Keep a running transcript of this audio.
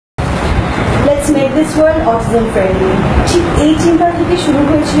Let's make this world autism friendly. ঠিক এই চিন্তা থেকে শুরু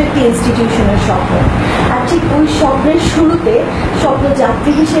হয়েছিল একটি ইনস্টিটিউশনের স্বপ্ন। আর ঠিক ওই স্বপ্নের শুরুতে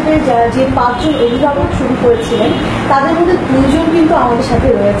স্বপ্নযাত্রী হিসেবে যারা যে 5 জন অভিভাবক শুরু করেছিলেন তাদের মধ্যে 2 জন কিন্তু আমাদের সাথে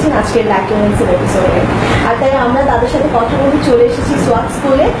রয়েছেন আজকের লাইটেন্সের এপিসোডে। আর তাই আমরা তাদের সাথে কথা বলতে চলে এসেছি সোয়াক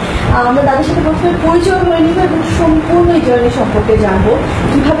স্কুলে। আমরা তাদের সাথে প্রথমে পরিচয় হয়ে নিব এবং সম্পূর্ণ এই জার্নি সম্পর্কে জানবো,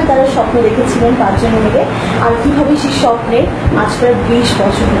 কীভাবে তারা স্বপ্ন দেখেছিলেন 5 জনে মিলে, আর কীভাবে সেই স্বপ্নে আজ প্রায় 20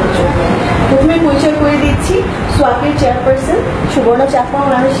 বছর ধরে চলবে। প্রথমে পরিচয় করে দিচ্ছি সোয়াকের চেয়ারপারসন সুবর্ণা চাকমা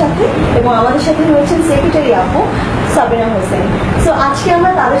ওনাদের সাথে, এবং আমাদের সাথে রয়েছেন সেক্রেটারি আপু সাবিনা হোসেন। সো আজকে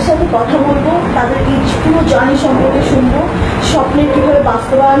আমরা তাদের সাথে কথা বলবো, তাদের এই পুরো জার্নি সম্পর্কে শুনবো, স্বপ্নের কীভাবে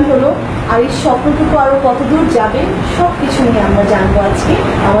বাস্তবায়ন হলো, আর এই স্বপ্নটুকু আরও কতদূর যাবে, সব কিছু নিয়ে আমরা জানবো আজকে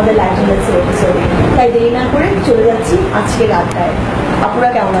আমাদের লাইটেন্সের এপিসোডে। তাই দেরি না করে চলে যাচ্ছি আজকের আড্ডায়। আপনারা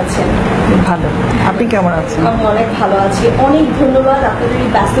কেমন আছেন? ভালো, আপনি কেমন আছেন? আমি অনেক ভালো আছি। অনেক ধন্যবাদ আপনাদের এই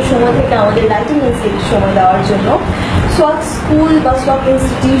ব্যস্ত সময় থেকে আমাদের লাইটেন্সকে সময় দেওয়ার জন্য। সোয়াক স্কুল বা সোয়াক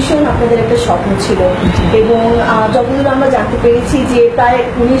ইনস্টিটিউশন আপনাদের একটা স্বপ্ন ছিল, এবং যতদূর আমরা জানতে পেরেছি যে প্রায়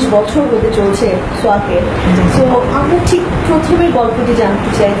 19 বছর হতে চলছে সোয়াকে। তো আমরা ঠিক প্রথমে গল্পটি জানতে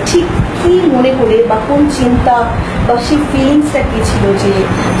চাই, ঠিক কি মনে করে বা কোন চিন্তা বা সেই ফিলিংসটা কী ছিল যে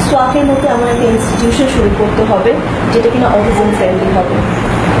সোয়াকের মধ্যে আমার একটা ইনস্টিটিউশন শুরু করতে হবে যেটা কিনা অটিজম ফ্রেন্ডলি হবে?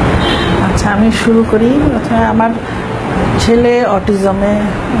 আচ্ছা, আমি শুরু করি। আমার ছেলে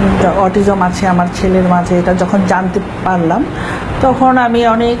অটিজম আছে আমার ছেলের মাঝে, এটা যখন জানতে পারলাম তখন আমি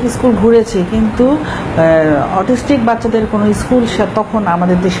অনেক স্কুল ঘুরেছি, কিন্তু অটিস্টিক বাচ্চাদের কোনো স্কুল তখন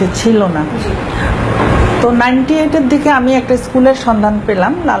আমাদের দেশে ছিল না। তো 98-এর দিকে আমি একটা স্কুলের সন্ধান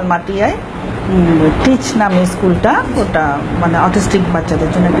পেলাম লালমাটিয়ায়, টিচ নামে স্কুলটা। ওটা মানে অটিস্টিক বাচ্চাদের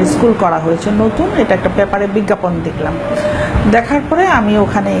জন্য একটা স্কুল করা হয়েছে নতুন, এটা একটা পেপারে বিজ্ঞাপন দেখলাম। দেখার পরে আমি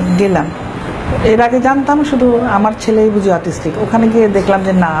ওখানে গেলাম। এর আগে জানতাম শুধু আমার ছেলেই বুঝি অটিস্টিক। ওখানে গিয়ে দেখলাম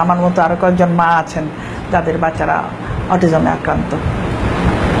যে না, আমার মতো আরও কয়েকজন মা আছেন যাদের বাচ্চারা অটিজমে আক্রান্ত।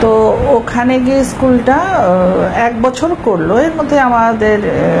 তো ওখানে গিয়ে স্কুলটা 1 বছর করলো। এর মধ্যে আমাদের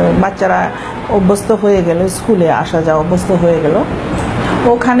বাচ্চারা অভ্যস্ত হয়ে গেল, স্কুলে আসা যাওয়া অভ্যস্ত হয়ে গেল।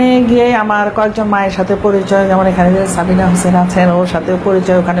 ওখানে গিয়ে আমার কয়েকজন মায়ের সাথে পরিচয়, যেমন এখানে যে সাবিনা হোসেন আছেন ওর সাথেও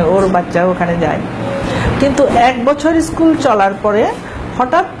পরিচয়, ওখানে ওর বাচ্চা ওখানে যায়। কিন্তু 1 বছর স্কুল চলার পরে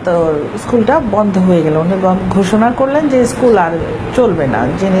হঠাৎ স্কুলটা বন্ধ হয়ে গেল। উনি ঘোষণা করলেন যে স্কুল আর চলবে না,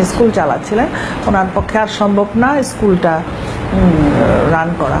 যিনি স্কুল চালাচ্ছিলেন ওনার পক্ষে আর সম্ভব না স্কুলটা রান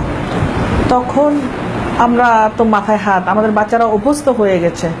করা। তখন আমরা তো মাথায় হাত, আমাদের বাচ্চারা অভ্যস্ত হয়ে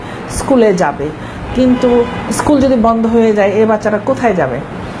গেছে স্কুলে যাবে, কিন্তু স্কুল যদি বন্ধ হয়ে যায় এই বাচ্চারা কোথায় যাবে?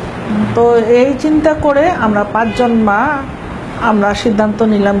 তো এই চিন্তা করে আমরা 5 জন মা আমরা সিদ্ধান্ত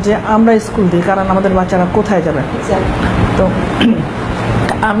নিলাম যে আমরা স্কুল দিই, কারণ আমাদের বাচ্চারা কোথায় যাবে। তো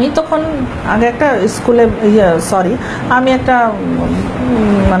আমি তখন আগে একটা স্কুলে আমি একটা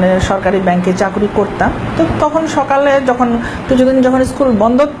মানে সরকারি ব্যাংকে চাকরি করতাম। তো তখন সকালে যখন কিছুদিন যখন স্কুল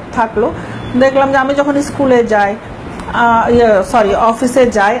বন্ধ থাকলো, দেখলাম যে আমি যখন স্কুলে যাই অফিসে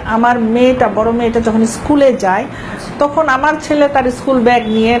যাই, আমার মেয়েটা বড় মেয়েটা যখন স্কুলে যায় তখন আমার ছেলে তার স্কুল ব্যাগ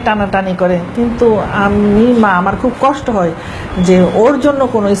নিয়ে টানাটানি করে, কিন্তু আমি মা আমার খুব কষ্ট হয় যে ওর জন্য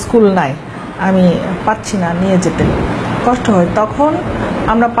কোনো স্কুল নাই, আমি পাচ্ছি না নিয়ে যেতে, কষ্ট হয়। তখন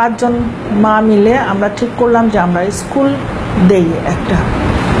আমরা 5 জন মা মিলে আমরা ঠিক করলাম যে আমরা স্কুল দেই একটা।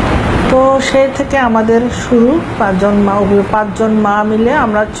 তো সেই থেকে আমাদের শুরু 5 জন মা মিলে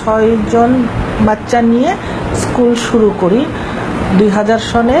আমরা 6 জন বাচ্চা নিয়ে স্কুল শুরু করি 2000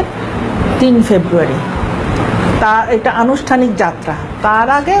 সনের 3 ফেব্রুয়ারি। এটা আনুষ্ঠানিক যাত্রা। তার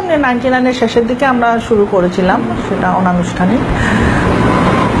আগে 99-এর শেষের দিকে আমরা শুরু করেছিলাম, সেটা অনানুষ্ঠানিক।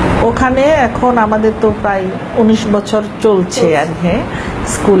 ওখানে এখন আমাদের তো প্রায় 19 বছর চলছে আর কি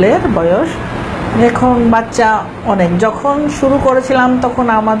স্কুলের বয়স। এখন বাচ্চা অনেক, যখন শুরু করেছিলাম তখন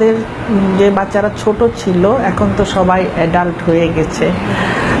আমাদের যে বাচ্চারা ছোট ছিল এখন তো সবাই অ্যাডাল্ট হয়ে গেছে।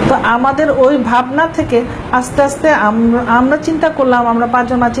 তো আমাদের ওই ভাবনা থেকে আস্তে আস্তে আমরা চিন্তা করলাম, আমরা 5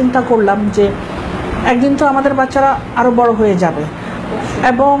 জন চিন্তা করলাম যে একদিন তো আমাদের বাচ্চারা আরো বড় হয়ে যাবে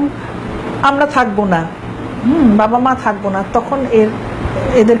এবং আমরা থাকবো না, বাবা মা থাকবো না, তখন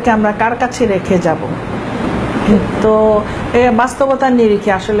এদেরকে আমরা কার কাছে রেখে যাব? তো বাস্তবতার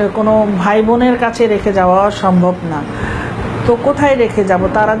নিরিখে আসলে কোনো ভাই বোনের কাছে রেখে যাওয়া সম্ভব না। তো কোথায় রেখে যাব?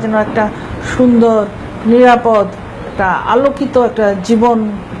 তারা যেন একটা সুন্দর নিরাপদ একটা আলোকিত একটা জীবন,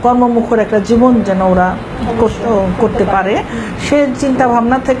 কর্মমুখর একটা জীবন যেন ওরা করতে পারে, সে চিন্তা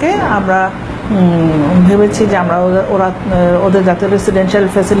ভাবনা থেকে আমরা ভেবেছি যে আমরা ওদের যাতে রেসিডেন্সিয়াল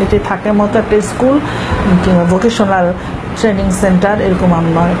ফ্যাসিলিটি থাকে মতো একটা স্কুল কিংবা ভোকেশনাল ট্রেনিং সেন্টার এরকম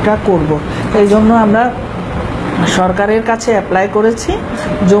আমরা একটা করবো। এই জন্য আমরা সরকারের কাছে অ্যাপ্লাই করেছি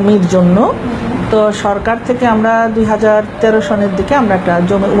জমির জন্য। তো সরকার থেকে আমরা 2013 সনের দিকে আমরা একটা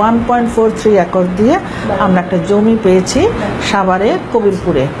জমি 1.43 একর দিয়ে আমরা একটা জমি পেয়েছি সাভারে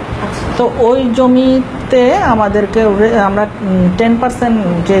কবিরপুরে। তো ওই জমিতে আমাদেরকে আমরা 10%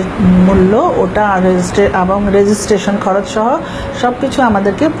 যে মূল্য ওটা এবং রেজিস্ট্রেশন খরচ সহ সব কিছু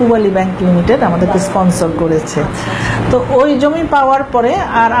আমাদেরকে পূবালী ব্যাংক লিমিটেড আমাদেরকে স্পন্সর করেছে। তো ওই জমি পাওয়ার পরে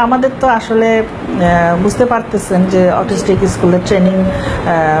আর আমাদের তো আসলে বুঝতে পারতেছেন যে অটিস্টিক স্কুলের ট্রেনিং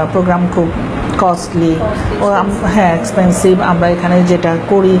প্রোগ্রাম খুব কস্টলি ও হ্যাঁ এক্সপেন্সিভ। আমরা এখানে যেটা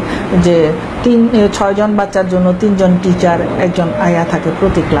করি যে 6 জন বাচ্চার জন্য 3 জন টিচার, একজন আয়া থাকে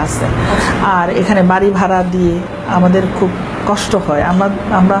প্রতি ক্লাসে। আর এখানে বাড়ি ভাড়া দিয়ে আমাদের খুব কষ্ট হয়।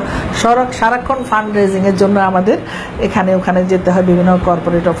 আমরা সারাক্ষণ ফান্ড রেজিং এর জন্য আমাদের ওখানে যেতে হয়, বিভিন্ন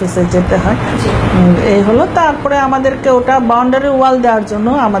কর্পোরেট অফিসে যেতে হয়। এই হলো। তারপরে আমাদেরকে ওটা বাউন্ডারি ওয়াল দেওয়ার জন্য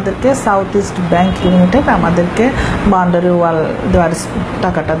আমাদেরকে সাউথ ইস্ট ব্যাংক লিমিটেড আমাদেরকে বাউন্ডারি ওয়াল দেওয়ার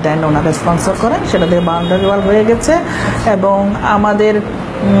টাকাটা দেন, ওনারা স্পন্সর করেন। সেটা দিয়ে বাউন্ডারি ওয়াল হয়ে গেছে এবং আমাদের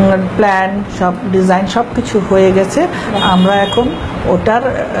প্ল্যান সব ডিজাইন সব কিছু হয়ে গেছে। আমরা এখন ওটার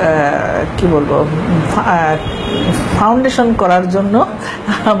কি বলবো ফাউন্ডেশন করার জন্য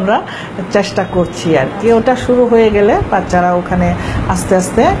আমরা চেষ্টা করছি আর কি। ওটা শুরু হয়ে গেলে বাচ্চারা ওখানে আস্তে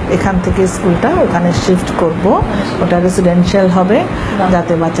আস্তে এখান থেকে স্কুলটা ওখানে শিফট করব। ওটা রেসিডেন্সিয়াল হবে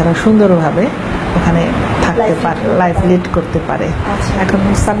যাতে বাচ্চারা সুন্দরভাবে ওখানে থাকতে পারে, লাইফ লিড করতে পারে। এখন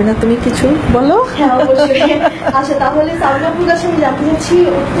সাবিনা তুমি কিছু বলো। হ্যাঁ অবশ্যই। আচ্ছা তাহলে সাবিনা আপুর কাছে আমি জানতে চাচ্ছি,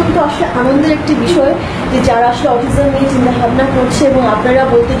 অত্যন্ত আসলে আনন্দের একটি বিষয় যে যারা আসলে অটিজম নিয়ে চিন্তা ভাবনা করছে এবং আপনারা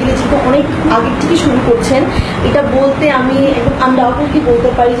বলতে গেলে যেহেতু অনেক আগের থেকে শুরু করছেন, এটা বলতে আমি একদম আনডাউটেডলি বলতে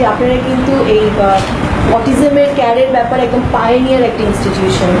পারি যে আপনারা কিন্তু এই অটিজমের কেয়ারের ব্যাপারে একদম পায়োনিয়ার একটা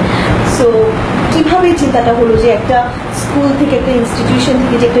ইনস্টিটিউশন। সো কিভাবে চিন্তাটা হলো যে একটা স্কুল থেকে একটা ইনস্টিটিউশন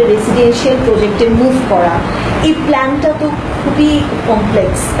থেকে যে একটা রেসিডেন্সিয়াল প্রজেক্টে মুভ করা, এই প্ল্যানটা তো খুবই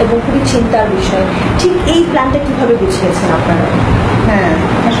কমপ্লেক্স এবং খুবই চিন্তার বিষয়। ঠিক এই প্ল্যানটা কিভাবে বুঝিয়েছেন আপনারা? হ্যাঁ,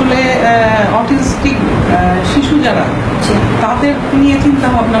 আসলে অটিস্টিক শিশু যারা তাদের নিয়ে চিন্তা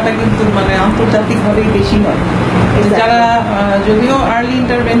ভাবনাটা কিন্তু মানে আন্তর্জাতিকভাবেই বেশি হয়। যারা যদিও আর্লি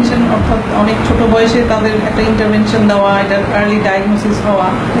ইন্টারভেনশন অর্থাৎ অনেক ছোট বয়সে তাদের একটা ইন্টারভেনশন দেওয়া, এটা আর্লি ডায়াগনোসিস হওয়া,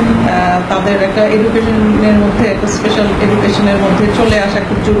 তাদের একটা এডুকেশনের মধ্যে একটা স্পেশাল এডুকেশনের মধ্যে চলে আসা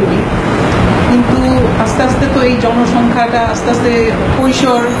খুব জরুরি। কিন্তু আস্তে আস্তে তো এই জনসংখ্যাটা আস্তে আস্তে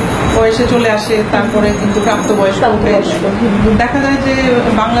কৈশোর বয়সে চলে আসে, তারপরে কিন্তু প্রাপ্তবয়স্ক দেখা যায় যে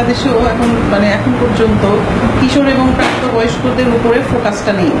বাংলাদেশেও এখন পর্যন্ত কিশোর এবং প্রাপ্তবয়স্কদের উপরে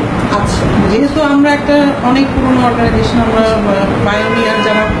ফোকাসটা নেই। আচ্ছা, যেহেতু আমরা একটা অনেক পুরনো অর্গানাইজেশন, আমরা পায়োনিয়ার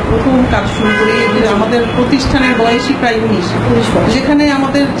যারা প্রথম কাজ শুরু করি, আমাদের প্রতিষ্ঠানের বয়সই প্রায় 19, যেখানে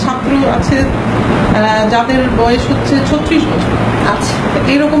আমাদের ছাত্র আছে যাদের বয়স হচ্ছে 36 বছর। আচ্ছা,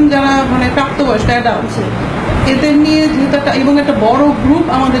 এরকম যারা মানে প্রাপ্তবয়স্ক অ্যাডাল্ট, এদের নিয়ে যেহেতু এবং একটা বড় গ্রুপ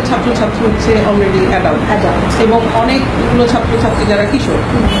আমাদের ছাত্রছাত্রী হচ্ছে অলরেডি অ্যাডাল্ট এবং অনেকগুলো ছাত্রছাত্রী যারা কিশোর,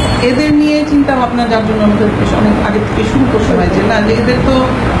 এদের নিয়ে চিন্তা ভাবনা যার জন্য আমাদের অনেক আগে থেকে শুরু করতে হয় যে না, যে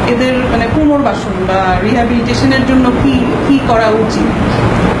এদের মানে পুনর্বাসন বা রিহ্যাবিলিটেশনের জন্য কি করা উচিত।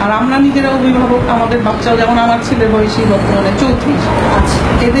 আর আমরা নিজেরা অভিভাবক, আমাদের বাচ্চাও, যেমন আমার ছেলের বয়সী বর্তমানে 34,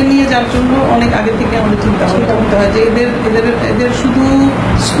 এদের নিয়ে যার জন্য অনেক আগে থেকে আমাদের চিন্তা ভাবনা করতে হয় যে এদের শুধু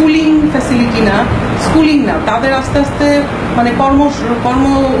স্কুলিং ফ্যাসিলিটি না, স্কুলিং না, তাদের আস্তে আস্তে মানে কর্ম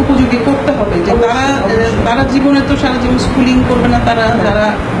উপযোগী করতে হবে। যে তারা জীবনে তো সারা জীবন স্কুলিং করবে না, তারা যারা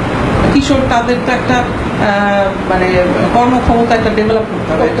কিশোর তাদের তো একটা মানে কর্মক্ষমতা একটা ডেভেলপ করতে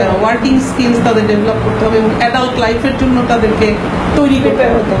হবে, একটা ওয়ার্কিং স্কিলস তাদের ডেভেলপ করতে হবে এবং অ্যাডাল্ট লাইফের জন্য তাদেরকে তৈরি করতে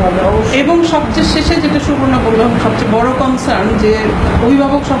হবে। এবং সবচেয়ে শেষে যেটা সুবর্ণা বললাম, সবচেয়ে বড় কনসার্ন যে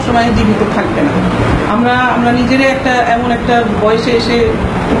অভিভাবক সবসময় জীবিত থাকবে না। আমরা নিজেরাই এমন একটা বয়সে এসে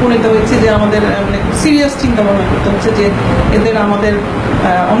উপনীত হয়েছে যে আমাদের মানে সিরিয়াস চিন্তা ভাবনা করতে হচ্ছে যে এদের আমাদের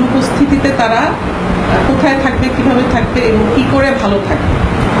অনুপস্থিতিতে তারা কোথায় থাকবে, কিভাবে থাকবে এবং কি করে ভালো থাকবে।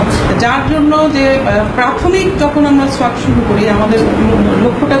 যার জন্য যে প্রাথমিক যখন আমরা সোয়াক শুরু করি, আমাদের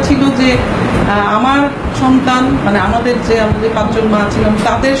লক্ষ্যটা ছিল যে আমার সন্তান মানে আমাদের 5 জন মা ছিলাম,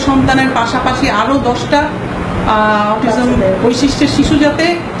 তাদের সন্তানের পাশাপাশি আরো 10টা অটিজম বৈশিষ্ট্যের শিশু যাতে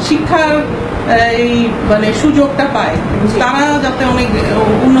শিক্ষার এই মানে সুযোগটা পায়, তারা যাতে অনেক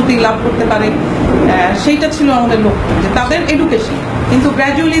উন্নতি লাভ করতে পারে, সেইটা ছিল আমাদের লক্ষ্য, যে তাদের এডুকেশন। কিন্তু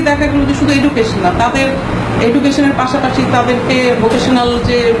গ্র্যাজুয়ালি দেখা গেল যে শুধু এডুকেশন না, তাদের এডুকেশনের পাশাপাশি তাদেরকে ভোকেশনাল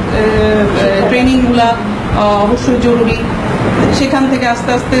যে ট্রেনিংগুলা অবশ্যই জরুরি। সেখান থেকে আস্তে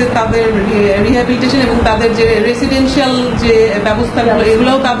আস্তে তাদের রিহ্যাবিলিটেশন এবং তাদের যে রেসিডেন্সিয়াল যে ব্যবস্থাগুলো,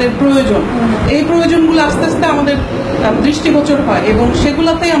 এগুলোও তাদের প্রয়োজন। এই প্রয়োজনগুলো আস্তে আস্তে আমাদের দৃষ্টিগোচর হয় এবং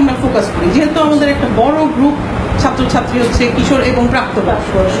সেগুলোতেই আমরা ফোকাস করি। যেহেতু আমাদের একটা বড় গ্রুপ ছাত্রছাত্রী হচ্ছে কিশোর এবং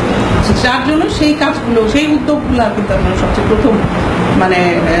প্রাপ্তবয়স্ক, যার জন্য সেই কাজগুলো, সেই উদ্যোগগুলো কিন্তু আমরা সবচেয়ে প্রথম মানে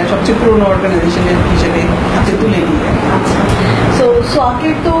সবচেয়ে পুরনো অর্গানাইজেশনের হিসেবে হাতে তুলে নিয়ে। সো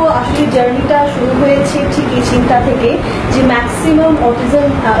সোয়াকের তো আসলে জার্নিটা শুরু হয়েছে ঠিক এই চিন্তা থেকে যে ম্যাক্সিমাম অটিজম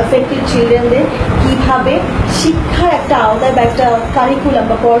এফেক্টেড চিলড্রেনদের কীভাবে শিক্ষার একটা আওতায় বা একটা কারিকুলাম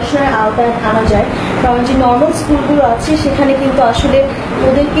বা পড়াশোনার আওতায় আনা যায়। কারণ যে নর্মাল স্কুলগুলো আছে সেখানে কিন্তু আসলে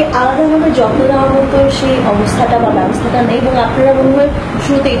ওদেরকে আলাদাভাবে যত্ন নেওয়ার মতো সেই অবস্থাটা বা ব্যবস্থাটা নেই, এবং আপনারা মনে হয়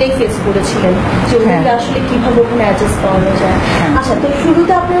শুরুতে এটাই ফেস করেছিলেন যে ওদেরকে আসলে কীভাবে ওখানে অ্যাডজাস্ট করানো যায়। আচ্ছা, তো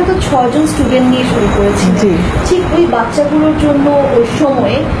শুরুতে আপনারা তো 6 জন স্টুডেন্ট নিয়ে শুরু করেছিলেন, ঠিক ওই বাচ্চাগুলোর জন্য ওই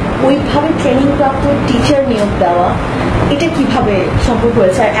সময়ে ওইভাবে ট্রেনিং প্রাপ্ত টিচার নিয়োগ দেওয়া এটা কিভাবে সম্ভব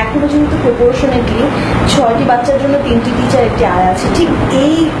হয়েছে? আর এখনো যেহেতু প্রপোর্শনেটলি 6টি বাচ্চার জন্য 3টি টিচার একটি আয় আছে, ঠিক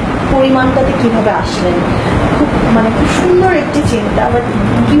এই পরিমাণটাতে কিভাবে আসলেন? খুব খুব সুন্দর একটি চিন্তা, বাট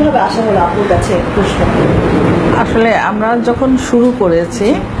কিভাবে আসা হলো আপনার কাছে প্রশ্ন? আসলে আমরা যখন শুরু করেছি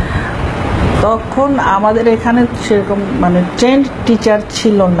তখন আমাদের এখানে সেরকম ট্রেন্ড টিচার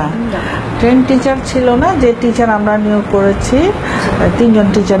ছিল না। যে টিচার আমরা নিয়োগ করেছি 3 জন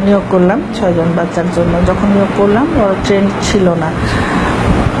টিচার নিয়োগ করলাম 6 জন বাচ্চার জন্য। যখন নিয়োগ করলাম ওরা ট্রেন্ড ছিল না,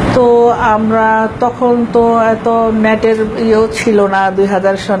 তো আমরা তখন তো এত নেটের ইয়েও ছিল না,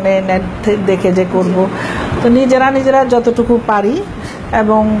 2000 সনে নেট দেখে যে করব, তো নিজেরা যতটুকু পারি।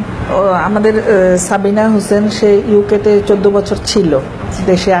 এবং আমাদের সাবিনা হোসেন সে ইউকেতে 14 বছর ছিল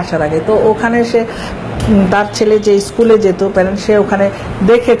দেশে আসার আগে, তো ওখানে সে তার ছেলে যে স্কুলে যেত প্যারেন্ট, সে ওখানে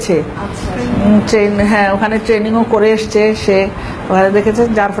দেখেছে ওখানে ট্রেনিংও করে এসছে, সে ওখানে দেখেছে,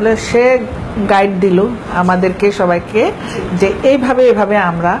 যার ফলে সে গাইড দিল আমাদেরকে সবাইকে যে এইভাবে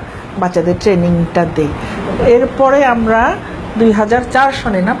আমরা বাচ্চাদের ট্রেনিংটা দিই। এরপরে আমরা 2004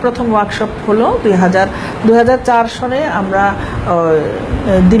 সনে প্রথম ওয়ার্কশপ হলো 2004 সনে আমরা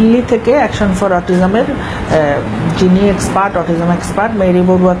দিল্লি থেকে অ্যাকশন ফর অটিজমের যিনি অটিজম এক্সপার্ট মেরি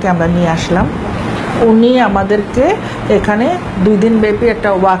বড়ুয়াকে আমরা নিয়ে আসলাম। উনি আমাদেরকে এখানে 2 দিন ব্যাপী একটা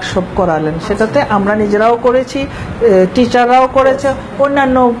ওয়ার্কশপ করালেন। সেটাতে আমরা নিজেরাও করেছি, টিচাররাও করেছে,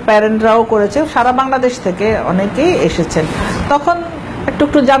 অন্যান্য প্যারেন্টরাও করেছে, সারা বাংলাদেশ থেকে অনেকেই এসেছেন। তখন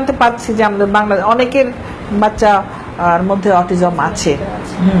একটু জানতে পারছি যে আমাদের বাংলাদেশ অনেকের বাচ্চা আর মধ্যে অটিজম আছে।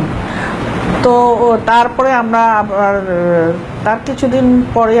 তো তারপরে আমরা আবার তার কিছুদিন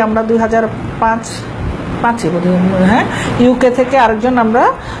পরে আমরা 2005 ইউকে থেকে আরেকজন আমরা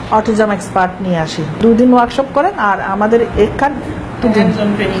অটিজম এক্সপার্ট নিয়ে আসি, 2 দিন ওয়ার্কশপ করেন আর আমাদের এখান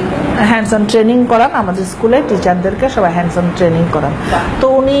হ্যান্ডস অন ট্রেনিং করান, আমাদের স্কুলে টিচারদেরকে সবাই হ্যান্ডস অন ট্রেনিং করান। তো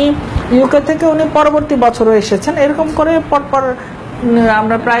উনি ইউকে থেকে উনি পরবর্তী বছরও এসেছেন। এরকম করে পরপর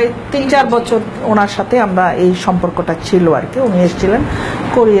আমরা প্রায় 3-4 বছর ওনার সাথে আমরা এই সম্পর্কটা ছিল আর কি, উনি এসেছিলেন,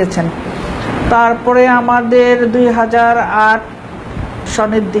 করিয়েছেন। তারপরে আমাদের 2008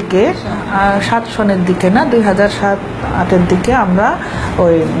 সনের দিকে 7 সনের দিকে না 2007-08 দিকে আমরা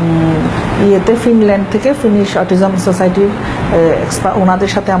ওই ফিনল্যান্ড থেকে ফিনিশ অটিজম সোসাইটির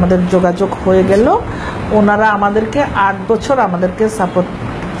ওনাদের সাথে আমাদের যোগাযোগ হয়ে গেল। ওনারা আমাদেরকে 8 বছর আমাদেরকে সাপোর্ট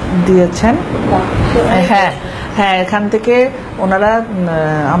দিয়েছেন। এখান থেকে ওনারা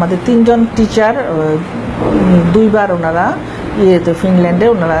আমাদের 3 জন টিচার 2 বার ওনারা ফিনল্যান্ডে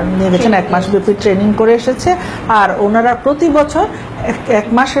ওনারা নিয়ে গেছেন, 1 মাস ব্যাপী ট্রেনিং করে এসেছে। আর ওনারা প্রতি বছর 1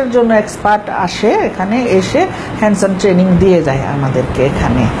 মাসের জন্য এক্সপার্ট আসে এখানে, এসে হ্যান্ডস অন ট্রেনিং দিয়ে যায় আমাদেরকে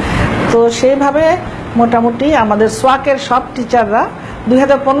এখানে। তো সেইভাবে মোটামুটি আমাদের সোয়াকের সব টিচাররা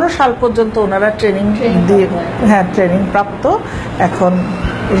 2015 সাল পর্যন্ত ওনারা ট্রেনিং দিয়ে ট্রেনিং প্রাপ্ত, এখন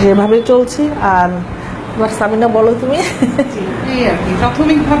যেভাবে চলছি। আর সাবিনা বলো তুমি।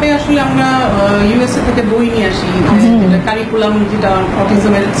 প্রাথমিকভাবে আসলে আমরা ইউএসএ থেকে বই নিয়ে আসি, কারিকুলাম যেটা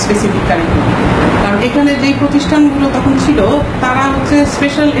অটিজমের স্পেসিফিক কারিকুলাম। কারণ এখানে যে প্রতিষ্ঠানগুলো তখন ছিল তারা হচ্ছে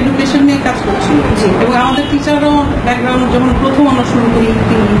স্পেশাল এডুকেশন নিয়ে কাজ করছিল, এবং আমাদের টিচাররাও ব্যাকগ্রাউন্ড যখন প্রথম আমরা শুরু করি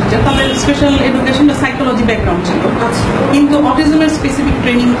তাদের স্পেশাল এডুকেশন সাইকোলজি ব্যাকগ্রাউন্ড ছিল, কিন্তু অটিজমের স্পেসিফিক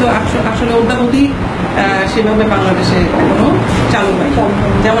ট্রেনিং তো আসলে অদ্যাবধি সেভাবে বাংলাদেশে এখনো চালু হয়।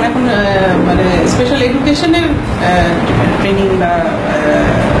 যেমন এখন স্পেশাল এডুকেশনের ট্রেনিং বা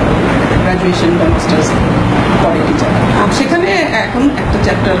গ্রাজুয়েশন বা মাস্টার্স পরে টিচার, সেখানে এখন একটা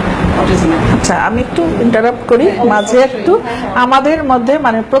চ্যাপ্টার অটিজম। আচ্ছা, আমি একটু ইন্টারাপ্ট করি মাঝে একটু। আমাদের মধ্যে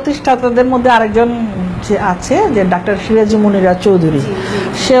প্রতিষ্ঠাতাদের মধ্যে আরেকজন যে আছে যে ডাক্তার সিরাজি মুনিরা চৌধুরী,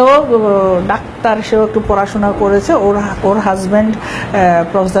 সেও ডাক্তার, সেও একটু পড়াশোনা করেছে। ওর হাজব্যান্ড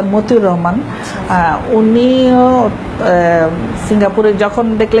প্রফেসর মতিউর রহমান, উনিও সিঙ্গাপুরে যখন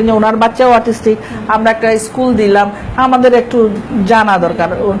দেখলেন যে ওনার বাচ্চাও অটিস্টিক, আমরা একটা স্কুল দিলাম, আমাদের একটু জানা দরকার,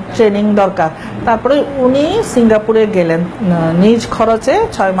 ট্রেনিং দরকার। তারপরে উনি সিঙ্গাপুরে গেলেন নিজ খরচে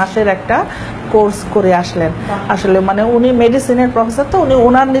 6 মাসের একটা কোর্স করে আসলেন। আসলে মানে উনি মেডিসিনের প্রফেসর, তো উনি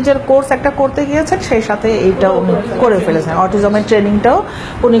ওনার নিজের কোর্স একটা করতে গিয়েছেন, সেই সাথে এইটা উনি করে ফেলেছেন। অটিজমের ট্রেনিংটাও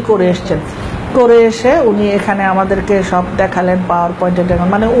উনি করে এসছেন। করে এসে উনি এখানে আমাদেরকে সব দেখালেন, পাওয়ার পয়েন্টে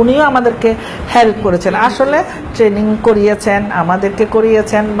দেখালেন, মানে উনিও আমাদেরকে হেল্প করেছেন। আসলে ট্রেনিং করিয়েছেন, আমাদেরকে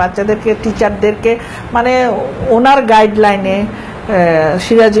করিয়েছেন, বাচ্চাদেরকে, টিচারদেরকে, মানে ওনার গাইডলাইনে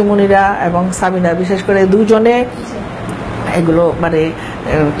সিরাজি মুনিরা এবং সাবিনা বিশেষ করে দুজনে এগুলো মানে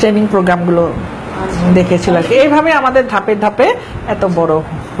ট্রেনিং প্রোগ্রামগুলো দেখেছিল আর কি। এইভাবে আমাদের ধাপে ধাপে এত বড়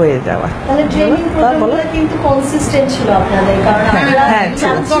হয়ে যাওয়া। তাহলে ট্রেনিং প্রোগ্রামগুলো কিন্তু কনসিস্টেন্ট ছিল আপনাদের, কারণ আপনারা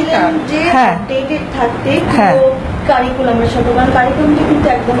চাচ্ছিলেন যে আপডেটেড থাকতে কারিকুলামের সাথে, কারণ কারিকুলামটা কিন্তু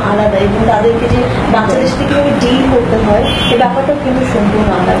একদম আলাদা এবং তাদেরকে যে বাচ্চাদের সাথে কিভাবে ডিল করতে হয় এই ব্যাপারটাও কিন্তু সম্পূর্ণ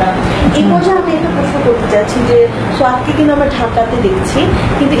আলাদা। এই পর্যায়ে আমি একটা প্রশ্ন করতে চাচ্ছি যে সোয়াককে কিন্তু আমরা ঢাকাতে দেখছি,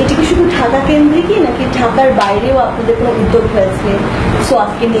 কিন্তু এটি কি শুধু ঢাকা কেন্দ্রিকই নাকি ঢাকার বাইরেও আপনাদের কোনো উদ্যোগ হয়েছে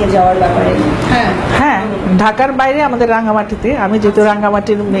সোয়াককে নিয়ে যাওয়ার ব্যাপারে? হ্যাঁ, ঢাকার বাইরে আমাদের রাঙ্গামাটিতে, আমি যেহেতু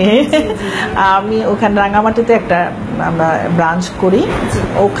রাঙ্গামাটির মেয়ে, আমি ওখানে রাঙ্গামাটিতে একটা আমরা ব্রাঞ্চ করি।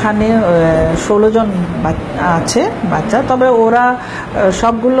 ওখানে 16 জন আছে বাচ্চা, তবে ওরা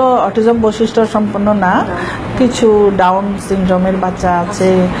সবগুলো অটিজম বৈশিষ্ট্য সম্পন্ন না। কিছু ডাউন সিনড্রোমের বাচ্চা আছে,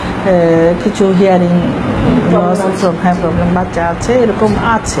 কিছু হিয়ারিং প্রবলেম বাচ্চা আছে, এরকম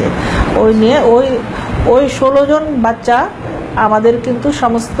আছে। ওই নিয়ে ওই 16 জন বাচ্চা আমাদের কিন্তু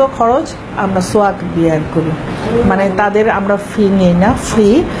সমস্ত খরচ আমরা সোয়াক বিয়ার করি, মানে তাদের আমরা ফি নিই না, ফ্রি।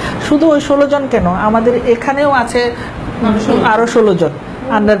 শুধু ওই 16 জন কেন, আমাদের এখানেও আছে আরো 16 জন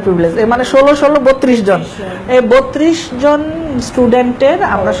আন্ডার প্রিভিলেজ, মানে 16 32 জন। এই 32 জন স্টুডেন্টের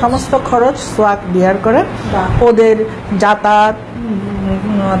আমরা সমস্ত খরচ সোয়াক বিয়ার করে, ওদের যাতায়াত,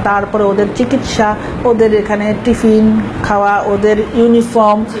 তারপরে ওদের চিকিৎসা, ওদের এখানে টিফিন খাওয়া, ওদের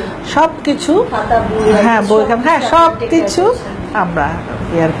ইউনিফর্ম, সব কিছু, হ্যাঁ বই, হ্যাঁ সব কিছু আমরা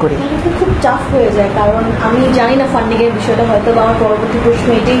বিয়ার করি। খুব টাফ হয়ে যায়, কারণ আমি জানি না ফান্ডিং এর বিষয়টা, হয়তো আমার পরবর্তী প্রশ্ন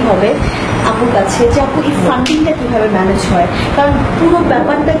এটাই হবে আপুর কাছে যে আপু এই ফান্ডিংটা কিভাবে ম্যানেজ হয়, কারণ পুরো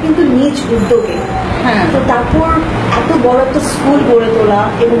ব্যাপারটা কিন্তু নিজ উদ্যোগে। তো তারপর এত বড় একটা স্কুল গড়ে তোলা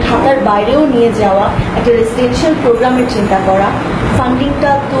এবং ঢাকার বাইরেও নিয়ে যাওয়া, একটা রেসিডেন্সিয়াল প্রোগ্রামের চিন্তা করা,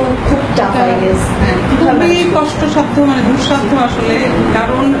 ফান্ডিংটা তো খুব টাফ হয়ে গেছে, খুবই কষ্টসাধ্য, মানে দুঃসাধ্য আসলে।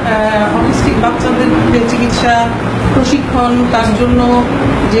 কারণ অটিস্টিক বাচ্চাদের চিকিৎসা, প্রশিক্ষণ, তার জন্য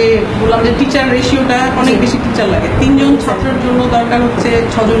যে বললাম যে টিচার রেশিওটা অনেক বেশি টিচার লাগে। 3 জন ছাত্রের জন্য দরকার হচ্ছে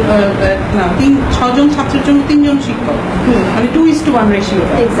 6 জন ছাত্রের জন্য 3 জন শিক্ষক, মানে 2:1 রেশিও।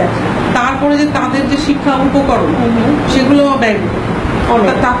 তারপরে যে তাদের যে শিক্ষা উপকরণ সেগুলো ব্যয়,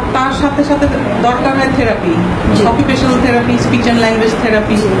 তার সাথে সাথে দরকার হয় therapy, occupational therapy, speech and language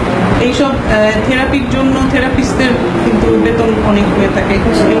therapy. এইসব থেরাপির জন্য থেরাপিস্টদের কিন্তু বেতন অনেক হয়ে থাকে,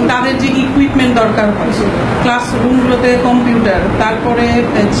 এবং তাদের যে ইকুইপমেন্ট দরকার হয়, ক্লাসরুমগুলোতে কম্পিউটার, তারপরে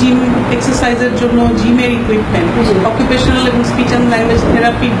জিম এক্সারসাইজের জন্য জিমের ইকুইপমেন্ট, অকুপেশনাল এবং স্পিচ অ্যান্ড ল্যাঙ্গুয়েজ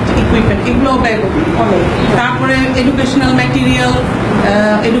থেরাপির ইকুইপমেন্ট, এগুলোও ব্যয়বহুল। তারপরে এডুকেশনাল ম্যাটেরিয়াল,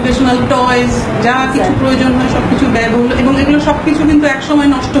 এডুকেশনাল টয়েস, যা কিছু প্রয়োজন হয় সবকিছু ব্যয়বহুল, এবং এগুলো সবকিছু কিন্তু একসময়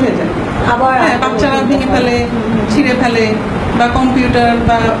নষ্ট হয়ে যায়। আবার বাচ্চারা ভেঙে ফেলে, ছিঁড়ে ফেলে, বা কম্পিউটার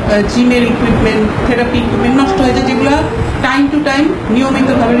বা জিমের ইকুইপমেন্ট, থেরাপি ইকুইপমেন্ট নষ্ট হয়ে যায়, যেগুলো টাইম টু টাইম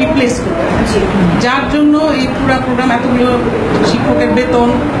নিয়মিতভাবে রিপ্লেস করতে হয়। যার জন্য এই পুরো প্রোগ্রাম, এতগুলো শিক্ষকের বেতন,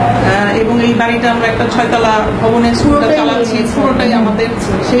 এবং এই বাড়িটা আমরা একটা 6 তলা ভবনে স্কুলটা চালাচ্ছি, পুরোটাই আমাদের,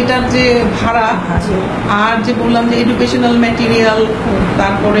 সেইটার যে ভাড়া, আর যে বললাম যে এডুকেশনাল ম্যাটেরিয়াল,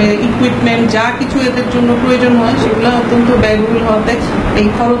 তারপরে ইকুইপমেন্ট, যা কিছু এদের জন্য প্রয়োজন হয় সেগুলো অত্যন্ত ব্যয়বহুল হওয়াতে এই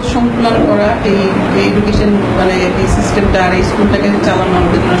খরচ সংকুলন করা, এই এডুকেশন মানে এই সিস্টেমটা আর এই স্কুলটাকে চালানো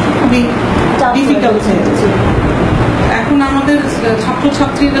আমাদের জন্য খুবই ডিফিকাল্ট হয়েছে। এখন আমাদের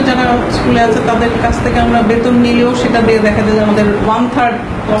ছাত্রছাত্রীরা যারা স্কুলে আছে তাদের কাছ থেকে আমরা বেতন নিলেও সেটা দিয়ে দেখা যায় যে আমাদের 1/3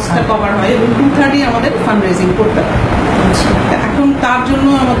 কস্টটা কভার হয়, এবং 2/3 আমাদের ফান্ড রেজিং করতে হয়। এখন তার জন্য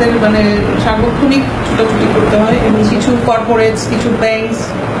আমাদের মানে সার্বক্ষণিক ছুটাছুটি করতে হয়, এবং কিছু কর্পোরেটস, কিছু ব্যাংকস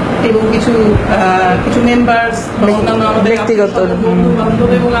এবং কিছু মেম্বার্স, অন্যান্য আমাদের ব্যক্তিগত বন্ধু বান্ধব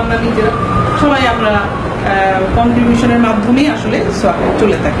এবং আমরা নিজেরা সবাই আমরা কন্ট্রিবিউশনের মাধ্যমেই আসলে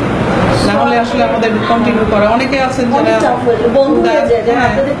চলে থাকে। না হলে আসলে আমাদের কন্টিনিউ করা, অনেকে আছেন যারা বন্ধ হয়ে যায়, যেমন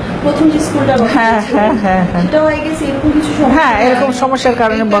আপনাদের প্রথম যে স্কুলটা, হ্যাঁ এরকম সমস্যার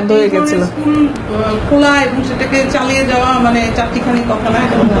কারণে বন্ধ হয়ে গেছিল। স্কুল খোলা এবং সেটাকে চালিয়ে যাওয়া মানে চারটিখানি কথা না,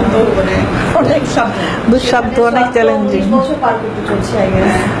 মানে অনেক দুঃসাধ্য, অনেক চ্যালেঞ্জিং,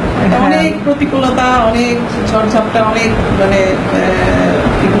 অনেক প্রতিকূলতা, অনেক ঝড়ঝাপটা, অনেক মানে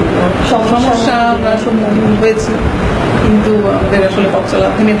সমস্যা আমরা সম্মুখীন হয়েছি। কিন্তু আমাদের আসলে পথ চলা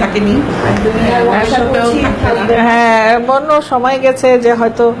থেমে থাকেনি। হ্যাঁ, এমন সময় গেছে যে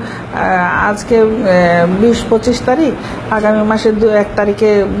হয়তো আজকে 20-25 তারিখ, আগামী মাসের 1 তারিখে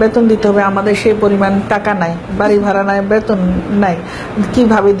বেতন দিতে হবে, আমাদের সেই পরিমাণ টাকা নাই, বাড়ি ভাড়া নাই, বেতন নাই,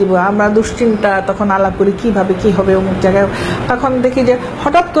 কিভাবে দিব আমরা দুশ্চিন্তা তখন আলাপ করি কিভাবে কি হবে অমুক জায়গায়। তখন দেখি যে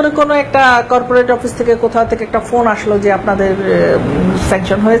হঠাৎ করে কোনো একটা কর্পোরেট অফিস থেকে কোথাও থেকে একটা ফোন আসলো যে আপনাদের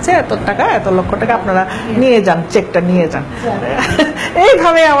স্যাংশন হয়েছে, এত টাকা, এত লক্ষ টাকা, আপনারা নিয়ে যান, চেকটা নিয়ে যান।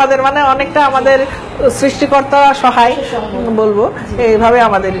 এইভাবে আমাদের মানে অনেকটা আমাদের সৃষ্টিকর্তা সহায় বলবো, এইভাবে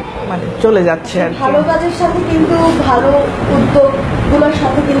আমাদের মানে চলে যাচ্ছে আর কি। ভালো কাজের সাথে কিন্তু ভালো উদ্যোগগুলোর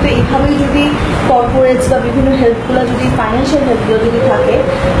সাথে কিন্তু এইভাবেই যদি কর্পোরেটস বা বিভিন্ন হেল্পগুলো যদি ফাইন্যান্সিয়াল হেল্পগুলো যদি থাকে,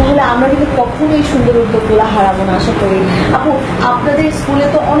 তাহলে আমরা কিন্তু কখনোই এই সুন্দর উদ্যোগগুলো হারাবো না আশা করি। আপু, আপনাদের স্কুলে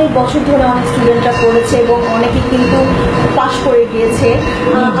তো অনেক বছর ধরে অনেক স্টুডেন্টরা পড়েছে এবং অনেকে কিন্তু পাশ করে গিয়েছে।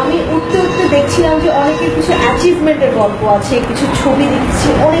 আমি উঠতে উঠতে দেখছিলাম যে অনেকের কিছু অ্যাচিভমেন্টের গল্প আছে, কিছু ছবি দেখছি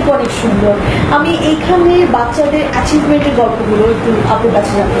অনেক অনেক সুন্দর। আমি এইখানে বাচ্চাদের অ্যাচিভমেন্টের গল্পগুলো একটু আপুর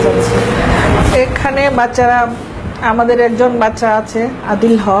কাছে জানতে চাচ্ছি। এখানে বাচ্চারা, আমাদের একজন বাচ্চা আছে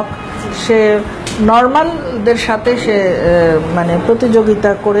আদিল হক, সে নর্মালদের সাথে সে মানে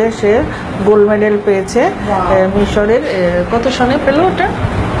প্রতিযোগিতা করে সে গোল্ড মেডেল পেয়েছে মিশরের। কত সনে পেল ওটা?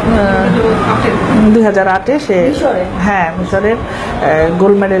 2008-এ সে, হ্যাঁ, মিশরের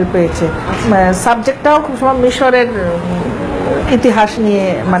গোল্ড মেডেল পেয়েছে। সাবজেক্টটাও খুব সময় মিশরের ইতিহাস নিয়ে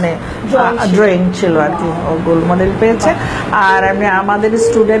মানে ড্রয়িং ছিল আর কি, ও গোল্ড মেডেল পেয়েছে। আর এমনি আমাদের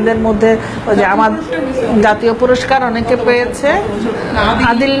স্টুডেন্টদের মধ্যে ওই যে আমার জাতীয় পুরস্কার অনেকে পেয়েছে।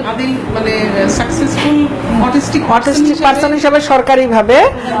 আদিল মানে সাকসেসফুল অটিস্টিক পার্সন হিসেবে সরকারিভাবে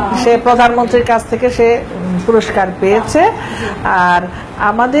সে প্রধানমন্ত্রীর কাছ থেকে সে পুরস্কার পেয়েছে। আর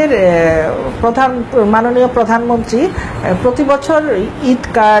আমাদের মাননীয় প্রধানমন্ত্রী প্রতি বছর ঈদ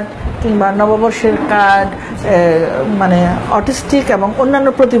কার্ড কিংবা নববর্ষের কার্ড মানে অটিস্টিক এবং অন্যান্য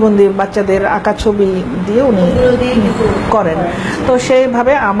প্রতিবন্ধী বাচ্চাদের আঁকা ছবি দিয়ে উনি করেন। তো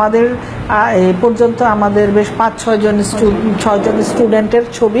সেইভাবে আমাদের এই পর্যন্ত আমাদের বেশ 5-6 জন স্টুডেন্টের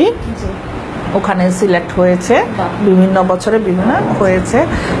ছবি ওখানে সিলেক্ট হয়েছে, বিভিন্ন বছরে বিভিন্ন হয়েছে,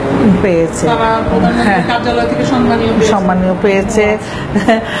 পেয়েছে, সম্মানীয় পেয়েছে।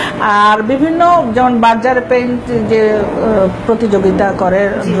 আর বিভিন্ন যেমন বার্জার পেইন্ট যে প্রতিযোগিতা করে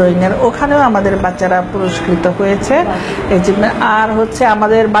ড্রয়িংয়ের, ওখানেও আমাদের বাচ্চারা পুরস্কৃত হয়েছে। আর হচ্ছে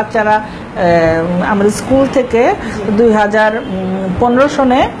আমাদের বাচ্চারা আমাদের স্কুল থেকে 2015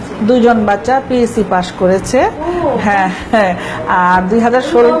 সনে 2 জন বাচ্চা পিএসসি পাস করেছে। হ্যাঁ হ্যাঁ, আর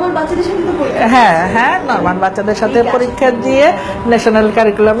 2016, হ্যাঁ, নরমাল বাচ্চাদের সাথে পরীক্ষা দিয়ে ন্যাশনাল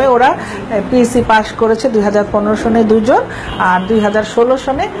কারিকুলামে ওরা পিএসসি পাস করেছে। 2015 সনে 2 জন আর 2016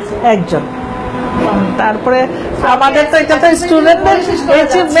 সনে 1 জন। তারপরে আমাদের তো এটা তো স্টুডেন্টদের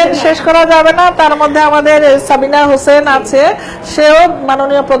অ্যাচিভমেন্ট শেষ করা যাবে না। তার মধ্যে আমাদের সাবিনা হোসেন আছে, সেও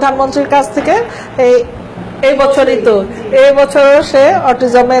মাননীয় প্রধানমন্ত্রীর কাছ থেকে এই বছরও সে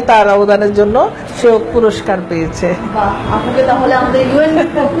অটিজমে তার অবদানের জন্য সেও পুরস্কার পেয়েছে। আপনাকে তাহলে আমাদের ইউএনবি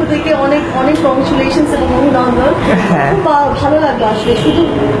পক্ষ থেকে অনেক অনেক কংগ্রেচুলেশনস এবং অভিনন্দন। খুব ভালো লাগলো আসলে, শুধু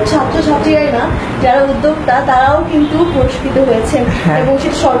ছাত্রছাত্রীরাই না, যারা উদ্যোক্তা তারাও কিন্তু পুরস্কৃত হয়েছেন এবং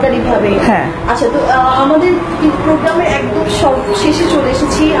সেটা সরকারিভাবে। আচ্ছা, তো আমাদের প্রোগ্রামের একদম শেষে চলে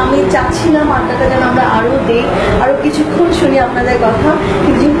এসেছি। আমি চাচ্ছিলাম আড্ডাটা যেন আমরা আরো দেই, আরো কিছুক্ষণ শুনি আপনাদের কথা,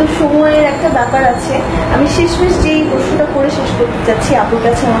 কিন্তু যেহেতু সময়ের একটা ব্যাপার আছে, আমি শেষমেশ যেই প্রশ্নটা করে শেষ করতে চাচ্ছি আপুর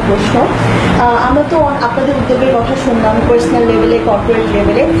কাছে আমার প্রশ্ন। আমরা তো আপনাদের উদ্যোগের কথা শুনলাম পার্সোনাল লেভেলে, কর্পোরেট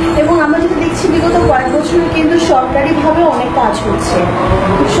লেভেলে, এবং আমরা যেটা দেখছি বিগত কয়েক বছরে কিন্তু সরকারিভাবে অনেক কাজ হচ্ছে।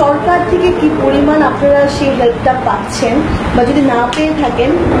 সরকার থেকে কি পরিমাণ আপনারা সেই হেল্পটা পাচ্ছেন, বা যদি না পেয়ে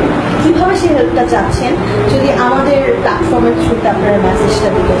থাকেন কিভাবে সেই হেল্পটা চাচ্ছেন, যদি আমাদের প্ল্যাটফর্মের থ্রুতে আপনারা মেসেজটা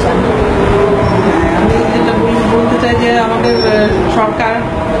দিতে চান? আমি যেটা বলতে চাই যে আমাদের সরকার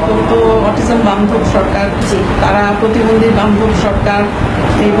তো অটিজম বান্ধব সরকার, তারা প্রতিবন্ধী বান্ধব সরকার,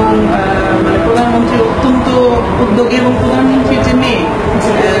 এবং মানে প্রধানমন্ত্রী অত্যন্ত উদ্যোগী, এবং প্রধানমন্ত্রীর যে মেয়ে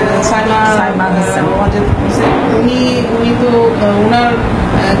সাইমা হোসেন, উনি তো ওনার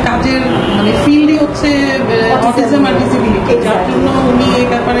কাজের মানে ফিল্ডই হচ্ছে অটিজম আর ডিসেবিলিটি, যার জন্য উনি এই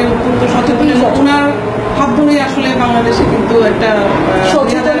ব্যাপারে অত্যন্ত সচেতন। ওনার হাত ধরে আসলে বাংলাদেশে কিন্তু একটা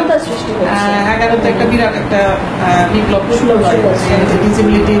 2011-তে একটা বিরাট একটা বিপ্লব শুরু হয়,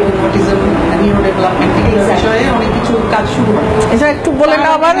 ডিসেবিলিটি এবং অটিজম, নিউরো ডেভেলপমেন্ট বিষয়ে অনেক কিছু কাজ শুরু হয়। এটা একটু বলে না,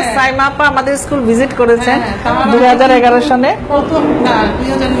 আবার সাইমা আপা আমাদের স্কুল ভিজিট করেছেন 2011 সনে, প্রথম না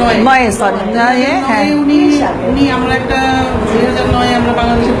 2009 সরি, উনি আমরা একটা 2009 আমরা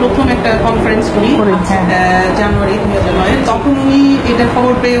বাংলাদেশের প্রথম একটা কনফারেন্স করি জানুয়ারি 2009। তখন উনি এটার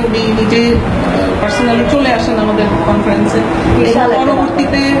খবর পেয়ে উনি নিজে পার্সোনালি চলে আসেন আমাদের কনফারেন্সে।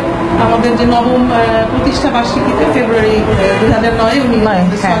 পরবর্তীতে আমাদের যে নবম প্রতিষ্ঠা বার্ষিকীতে ফেব্রুয়ারি 2009 উনি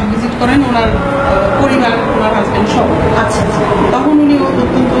ভিজিট করেন ওনার পরিবার, ওনার হাজবেন্ড সব। আচ্ছা, তখন উনি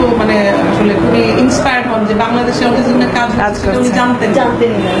অত্যন্ত মানে আসলে খুবই ইন্সপায়ার্ড হন যে বাংলাদেশে অটিজমের কাজ উনি জানতেন।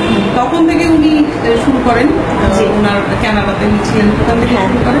 তখন থেকে উনি শুরু করেন, ওনার কানাডাতে ছিলেন, ওখান থেকে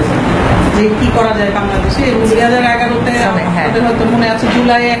শুরু করেন যে কি করা যায় বাংলাদেশে। এবং 2011-তে আমাদের হয়তো মনে আছে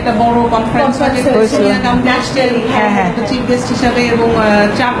জুলাই একটা বড় কনফারেন্স চিফ গেস্ট হিসাবে, এবং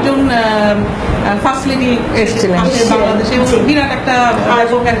 4 জন ফার্স্ট লেডি এসেছিলেন বাংলাদেশে, এবং বিরাট একটা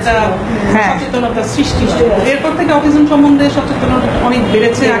সচেতনতা সৃষ্টি। এরপর থেকে অটিজম সম্বন্ধে সচেতনতা অনেক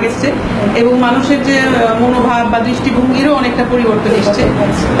বেড়েছে আগের চেয়ে, এবং মানুষের যে মনোভাব বা দৃষ্টিভঙ্গিরও অনেকটা পরিবর্তন এসছে।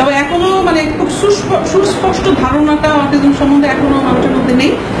 তবে এখনো মানে খুব সুস্পষ্ট ধারণাটা অটিজম সম্বন্ধে এখনো মানুষের মধ্যে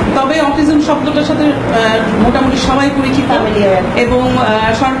নেই। তবে অটিজম শব্দটার সাথে মোটামুটি সবাই পরিচিত, এবং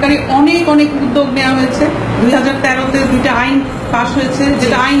সরকারি অনেক অনেক উদ্যোগ নেওয়া হয়েছে। 2013-তে 2টা আইন পাস হয়েছে,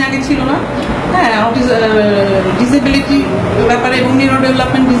 যেটা আইন আগে ছিল না। হ্যাঁ, ডিসেবিলিটি ব্যাপারে এবং নিউরো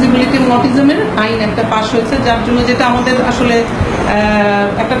ডেভেলপমেন্ট ডিসেবিলিটি এবং অটিজমের আইন একটা পাস হয়েছে, যার জন্য যেটা আমাদের আসলে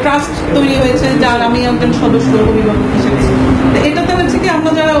একটা ট্রাস্ট তৈরি হয়েছে, যার আমি একজন সদস্য অভিভাবক হিসেবে। এটাতে হচ্ছে কি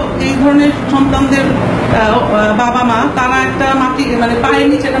আমরা যারা এই ধরনের সন্তানদের বাবা মা, তারা একটা মাটি মানে পায়ের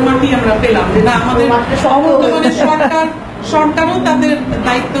নিচে একটা মাটি আমরা পেলাম, যে না আমাদের মানে সরকারও তাদের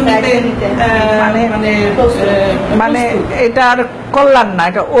দায়িত্ব নিতে মানে এটা আর কল্যাণ না,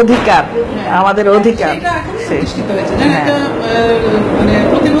 এটা অধিকার, আমাদের অধিকার। এটা এখন প্রতিষ্ঠিত হয়েছে, এটা মানে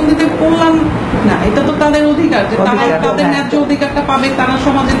প্রতিবন্ধীদের কল্যাণ না, এটা তো তাদের অধিকার, যে তারা তাদের ন্যায্য অধিকারটা পাবে, তারা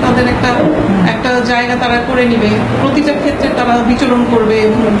সমাজে তাদের একটা জায়গা তারা করে নিবে, প্রতিটা ক্ষেত্রে তারা বিচরণ করবে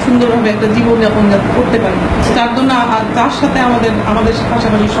এবং সুন্দরভাবে একটা জীবনযাপন করতে পারে। তার জন্য তার সাথে আমাদের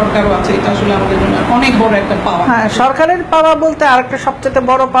পাশাপাশি সরকারও আছে, এটা আসলে আমাদের জন্য অনেক বড় একটা পাওয়া। হ্যাঁ, সরকারের পাওয়া বলতে আরেকটা সবচেয়ে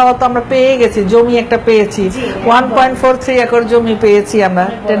বড় পাওয়া তো আমরা পেয়ে গেছি, জমি একটা পেয়েছি, 1.43 একর জমি পেয়েছি আমরা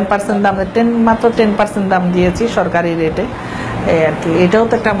 10% দাম, মাত্র 10% দাম দিয়েছি সরকারি রেটে, আর কি। এটাও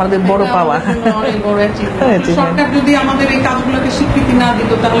তো একটা আমাদের বড় পাওয়া। সরকার যদি আমাদের এই কাজগুলোকে স্বীকৃতি না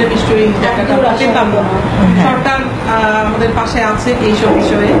দিত তাহলে নিশ্চয়ই টাকাটা পেতাম না। সরকার আমাদের পাশে আছে এইসব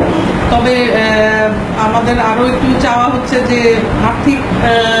বিষয়ে। তবে আমাদের আরো একটু চাওয়া হচ্ছে যে আর্থিক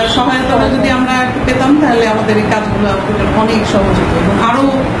সহায়তাটা যদি আমরা একটু পেতাম তাহলে আমাদের এই কাজগুলো অনেক সহজ হতো, এবং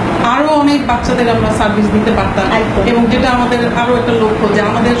আরো অনেক বাচ্চাদের আমরা সার্ভিস দিতে পারতাম। এবং যেটা আমাদের আরো একটা লক্ষ্য, যে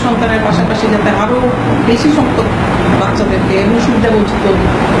আমাদের সন্তানের পাশাপাশি যাতে আরো বেশি সংখ্যক বাচ্চাদেরকে এবং সুবিধা বঞ্চিত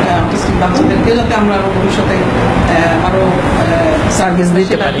অটিস্টিক বাচ্চাদেরকে যাতে আমরা আরো ভবিষ্যতে আরো সার্ভিস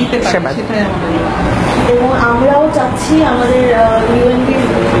দিতে পারি, সেটাই আমাদের। এবং আমরাও চাচ্ছি আমাদের ইউএনবি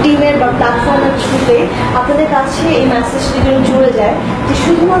টিমের বা প্ল্যাটফর্মের থ্রুতে আপনাদের কাছে এই মেসেজটি যেন জুড়ে যায় যে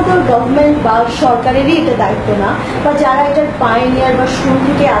শুধুমাত্র গভর্নমেন্ট বা সরকারেরই এটা দায়িত্ব না, বা যারা এটার পায়োনিয়ার বা শুরু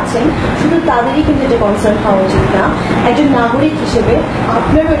থেকে আছেন শুধু তাদেরই কিন্তু এটা কনসার্ন হওয়া উচিত না। একজন নাগরিক হিসেবে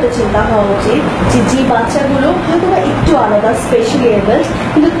আপনারও এটা চিন্তা হওয়া উচিত যে বাচ্চাগুলো হয়তো বা একটু আলাদা, স্পেশালি এবেলড,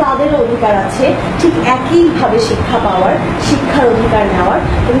 কিন্তু তাদেরও অধিকার আছে ঠিক একইভাবে শিক্ষা পাওয়ার, শিক্ষার অধিকার নেওয়ার,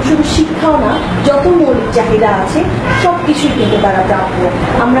 এবং শুধু শিক্ষাও না, যত মৌলিক চাহিদা আছে সব কিছুই কিন্তু তারা প্রাপ্য।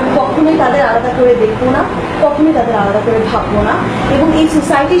 আমরা কখনোই তাদের আলাদা করে দেখবো না, কখনোই তাদের আলাদা করে ভাববো না, এবং এই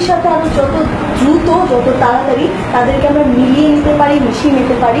সোসাইটির সাথে আরো যত দ্রুত, যত তাড়াতাড়ি তাদেরকে আমরা মিলিয়ে নিতে পারি, মিশিয়ে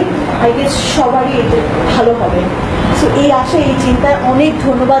নিতে পারি, আই গেস সবারই এটা ভালো হবে। সো এই আশা, এই চিন্তায় অনেক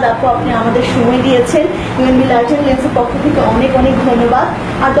ধন্যবাদ আপু, আপনি আমাদের সময় দিয়েছেন। ইউএনবি লাইট অ্যান্ড লেন্সের পক্ষ থেকে অনেক অনেক ধন্যবাদ।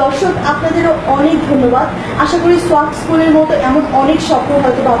 আর দর্শক আপনাদেরও অনেক ধন্যবাদ। আশা করি সোয়াক স্কুলের মতো এমন অনেক স্বপ্ন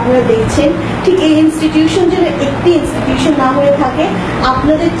হয়তো আপনারা দেখছেন। ঠিক এই ইনস্টিটিউশন যেন একটি ইনস্টিটিউশন না হয়ে থাকে,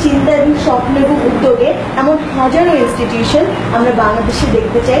 আপনাদের চিন্তা এবং স্বপ্ন এবং উদ্যোগে এমন হাজারো ইনস্টিটিউশন আমরা বাংলাদেশে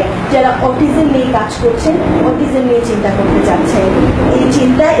দেখতে চাই, যারা অটিজম নিয়ে কাজ করছেন, অটিজম নিয়ে চিন্তা করতে চাচ্ছেন। এই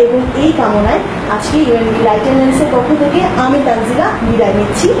চিন্তা এবং এই কামনায় আজকে ইউএনবি লাইট অ্যান্ড লেন্সের পক্ষ থেকে আমি তানজিলা বিদায়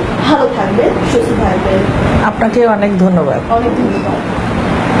নিচ্ছি। ভালো থাকবেন, সুস্থ থাকবেন। আপনাকে অনেক ধন্যবাদ। অনেক ধন্যবাদ।